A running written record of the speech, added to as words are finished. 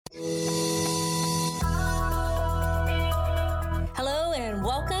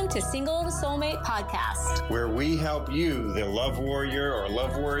Welcome to Single to Soulmate Podcast, where we help you, the love warrior or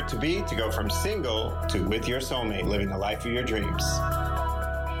love warrior to be, to go from single to with your soulmate, living the life of your dreams.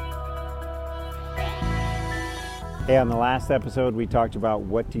 Hey, on the last episode, we talked about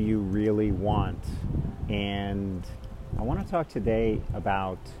what do you really want? And I want to talk today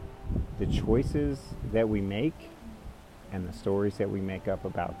about the choices that we make and the stories that we make up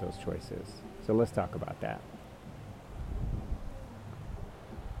about those choices. So let's talk about that.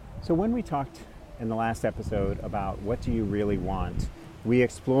 So when we talked in the last episode about what do you really want, we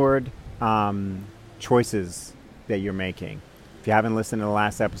explored choices that you're making. If you haven't listened to the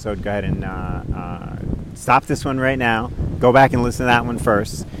last episode, go ahead and stop this one right now. Go back and listen to that one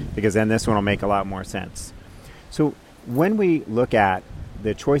first, because then this one will make a lot more sense. So when we look at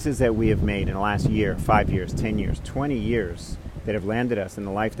the choices that we have made in the last year, 5 years, 10 years, 20 years that have landed us in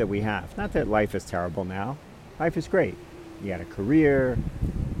the life that we have, not that life is terrible now. Life is great. You got a career,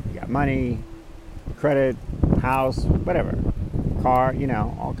 you got money, credit, house, whatever, car,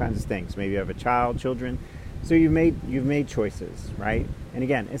 all kinds of things. Maybe you have a child, children. So you've made choices, right? And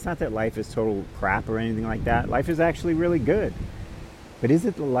again, it's not that life is total crap or anything like that. Life is actually really good. But is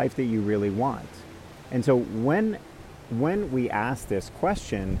it the life that you really want? And so when we ask this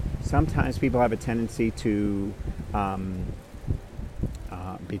question, sometimes people have a tendency to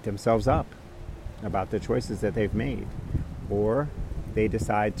beat themselves up about the choices that they've made. Or they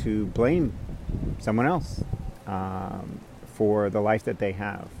decide to blame someone else for the life that they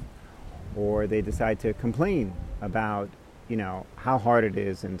have. Or they decide to complain about, how hard it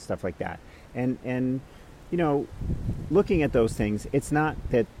is and stuff like that. And looking at those things, it's not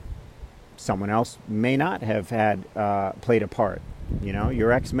that someone else may not have had played a part.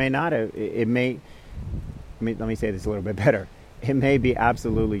 Your ex may not have. Let me say this a little bit better. It may be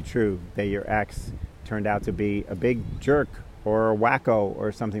absolutely true that your ex turned out to be a big jerk or a wacko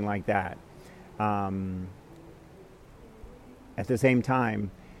or something like that. At the same time,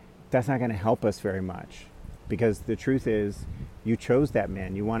 that's not going to help us very much, because the truth is you chose that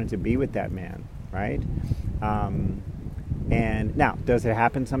man. You wanted to be with that man, right? And now, does it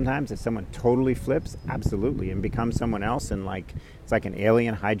happen sometimes that someone totally flips? Absolutely. And becomes someone else, and it's like an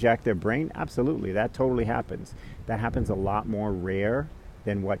alien hijacked their brain? Absolutely. That totally happens. That happens a lot more rare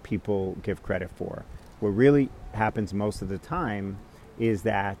than what people give credit for. What really happens most of the time is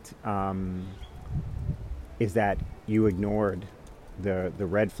that you ignored the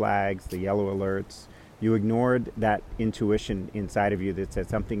red flags, the yellow alerts. You ignored that intuition inside of you that said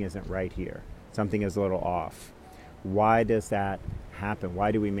something isn't right here. Something is a little off. Why does that happen?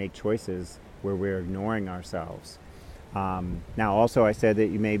 Why do we make choices where we're ignoring ourselves? Now, also, I said that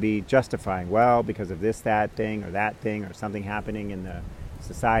you may be justifying, well, because of this, that thing, or something happening in the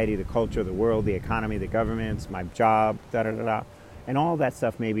society, the culture, the world, the economy, the governments, my job, da-da-da-da. And all that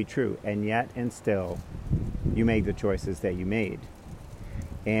stuff may be true. And yet, and still, you made the choices that you made.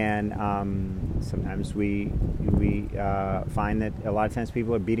 And sometimes we find that a lot of times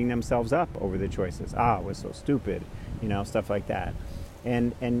people are beating themselves up over the choices. It was so stupid, stuff like that.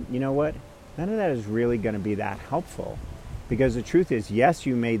 And you know what? None of that is really going to be that helpful, because the truth is, yes,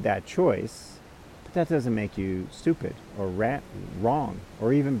 you made that choice, but that doesn't make you stupid or wrong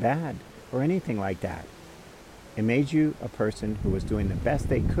or even bad or anything like that. It made you a person who was doing the best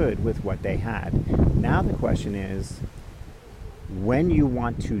they could with what they had. Now the question is, when you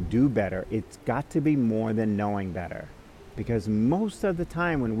want to do better, it's got to be more than knowing better. Because most of the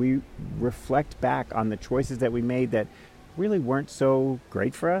time when we reflect back on the choices that we made that really weren't so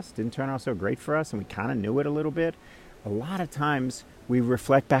great for us, didn't turn out so great for us, and we kind of knew it a little bit, a lot of times we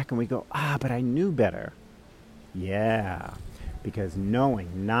reflect back and we go, but I knew better. Yeah, because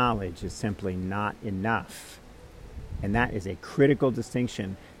knowledge is simply not enough. And that is a critical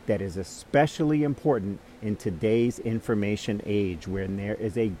distinction that is especially important in today's information age, where there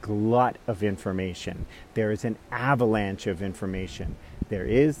is a glut of information. There is an avalanche of information. There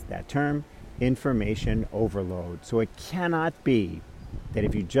is that term, information overload. So it cannot be that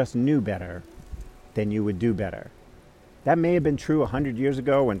if you just knew better, then you would do better. That may have been true 100 years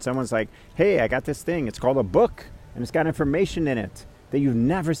ago when someone's like, hey, I got this thing. It's called a book, and it's got information in it that you've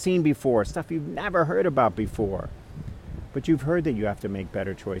never seen before, stuff you've never heard about before. But you've heard that you have to make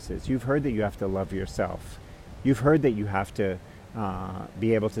better choices. You've heard that you have to love yourself. You've heard that you have to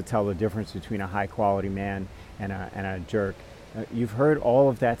be able to tell the difference between a high-quality man and a jerk. You've heard all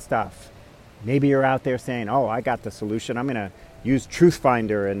of that stuff. Maybe you're out there saying, I got the solution. I'm going to use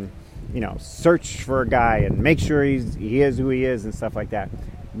Truthfinder and, search for a guy and make sure he is who he is and stuff like that.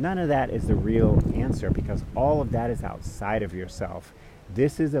 None of that is the real answer, because all of that is outside of yourself.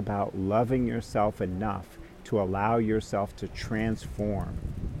 This is about loving yourself enough to allow yourself to transform.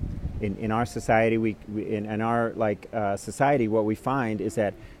 In our society, in our society, what we find is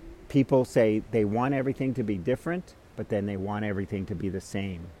that people say they want everything to be different, but then they want everything to be the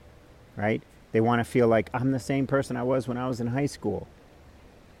same, right? They want to feel like I'm the same person I was when I was in high school,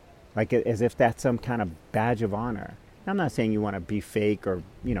 like as if that's some kind of badge of honor. I'm not saying you want to be fake or,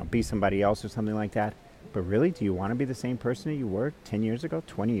 be somebody else or something like that. But really, do you want to be the same person that you were 10 years ago,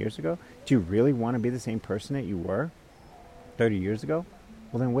 20 years ago? Do you really want to be the same person that you were 30 years ago?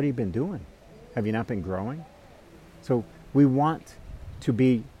 Well, then what have you been doing? Have you not been growing? So we want to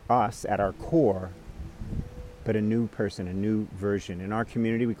be us at our core, but a new person, a new version. In our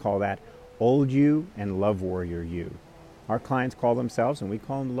community, we call that old you and love warrior you. Our clients call themselves, and we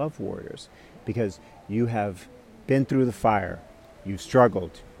call them love warriors, because you have been through the fire, you've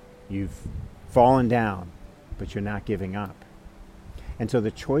struggled, you've fallen down, but you're not giving up. And so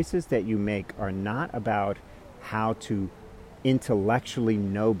the choices that you make are not about how to intellectually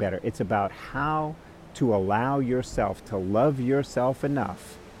know better. It's about how to allow yourself to love yourself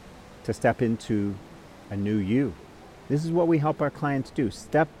enough to step into a new you. This is what we help our clients do,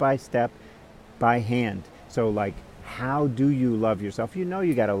 step by step, by hand. So how do you love yourself?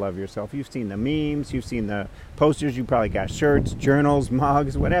 You got to love yourself. You've seen the memes, you've seen the posters, you probably got shirts, journals,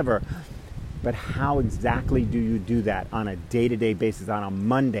 mugs, whatever. But how exactly do you do that on a day-to-day basis? On a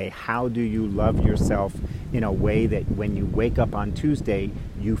Monday, how do you love yourself in a way that when you wake up on Tuesday,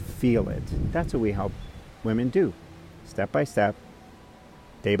 you feel it? That's what we help women do. Step by step,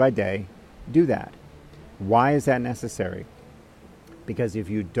 day by day, do that. Why is that necessary? Because if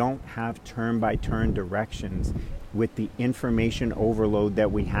you don't have turn-by-turn directions with the information overload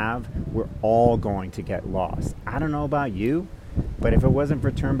that we have, we're all going to get lost. I don't know about you, but if it wasn't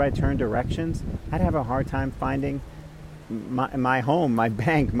for turn-by-turn directions, I'd have a hard time finding my home, my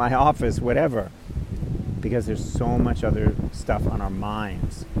bank, my office, whatever. Because there's so much other stuff on our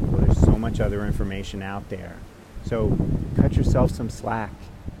minds. Well, there's so much other information out there. So cut yourself some slack.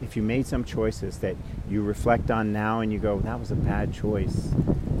 If you made some choices that you reflect on now and you go, that was a bad choice.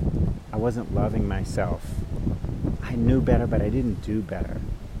 I wasn't loving myself. I knew better, but I didn't do better.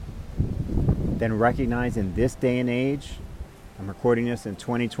 Then recognize in this day and age, I'm recording this in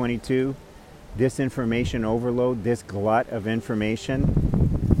 2022, this information overload, this glut of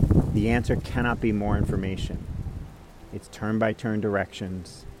information, the answer cannot be more information. It's turn-by-turn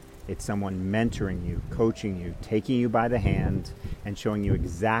directions. It's someone mentoring you, coaching you, taking you by the hand, and showing you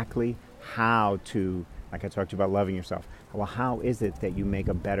exactly how to, like I talked about loving yourself. Well, how is it that you make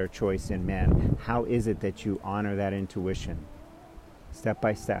a better choice in men? How is it that you honor that intuition? Step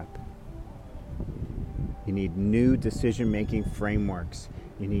by step. You need new decision-making frameworks.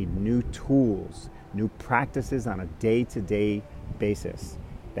 You need new tools, new practices on a day-to-day basis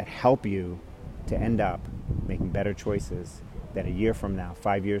that help you to end up making better choices that a year from now,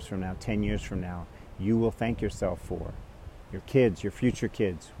 5 years from now, 10 years from now, you will thank yourself for. Your kids, your future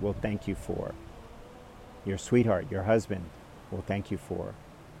kids will thank you for. Your sweetheart, your husband will thank you for.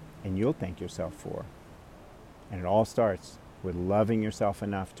 And you'll thank yourself for. And it all starts with loving yourself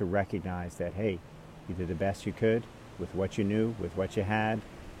enough to recognize that, hey, you did the best you could with what you knew, with what you had,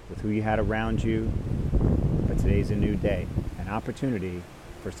 with who you had around you. But today's a new day, an opportunity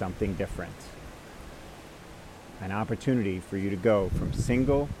for something different. An opportunity for you to go from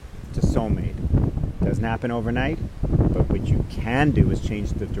single to soulmate. Doesn't happen overnight, but what you can do is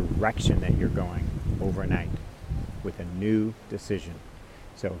change the direction that you're going overnight with a new decision.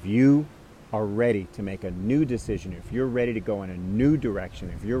 So if you are ready to make a new decision, if you're ready to go in a new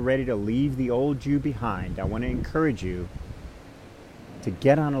direction, if you're ready to leave the old you behind, I want to encourage you to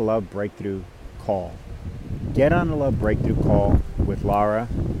get on a Love Breakthrough call. Get on a Love Breakthrough call with Laura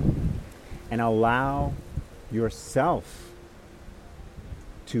and allow yourself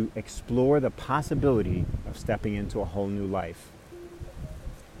to explore the possibility of stepping into a whole new life.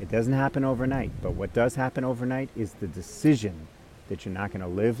 It doesn't happen overnight, but what does happen overnight is the decision that you're not going to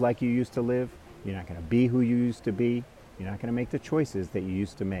live like you used to live, you're not going to be who you used to be, you're not going to make the choices that you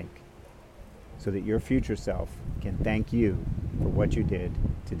used to make, so that your future self can thank you for what you did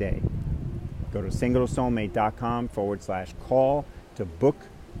today. Go to singletosoulmate.com/call to book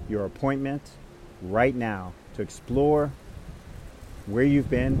your appointment right now to explore where you've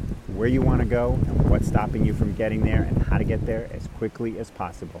been, where you want to go, and what's stopping you from getting there, and how to get there as quickly as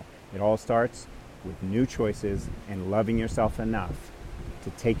possible. It all starts with new choices and loving yourself enough to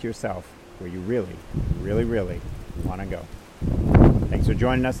take yourself where you really, really, really want to go. Thanks for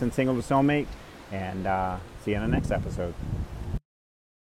joining us in Single to Soulmate, and see you on the next episode.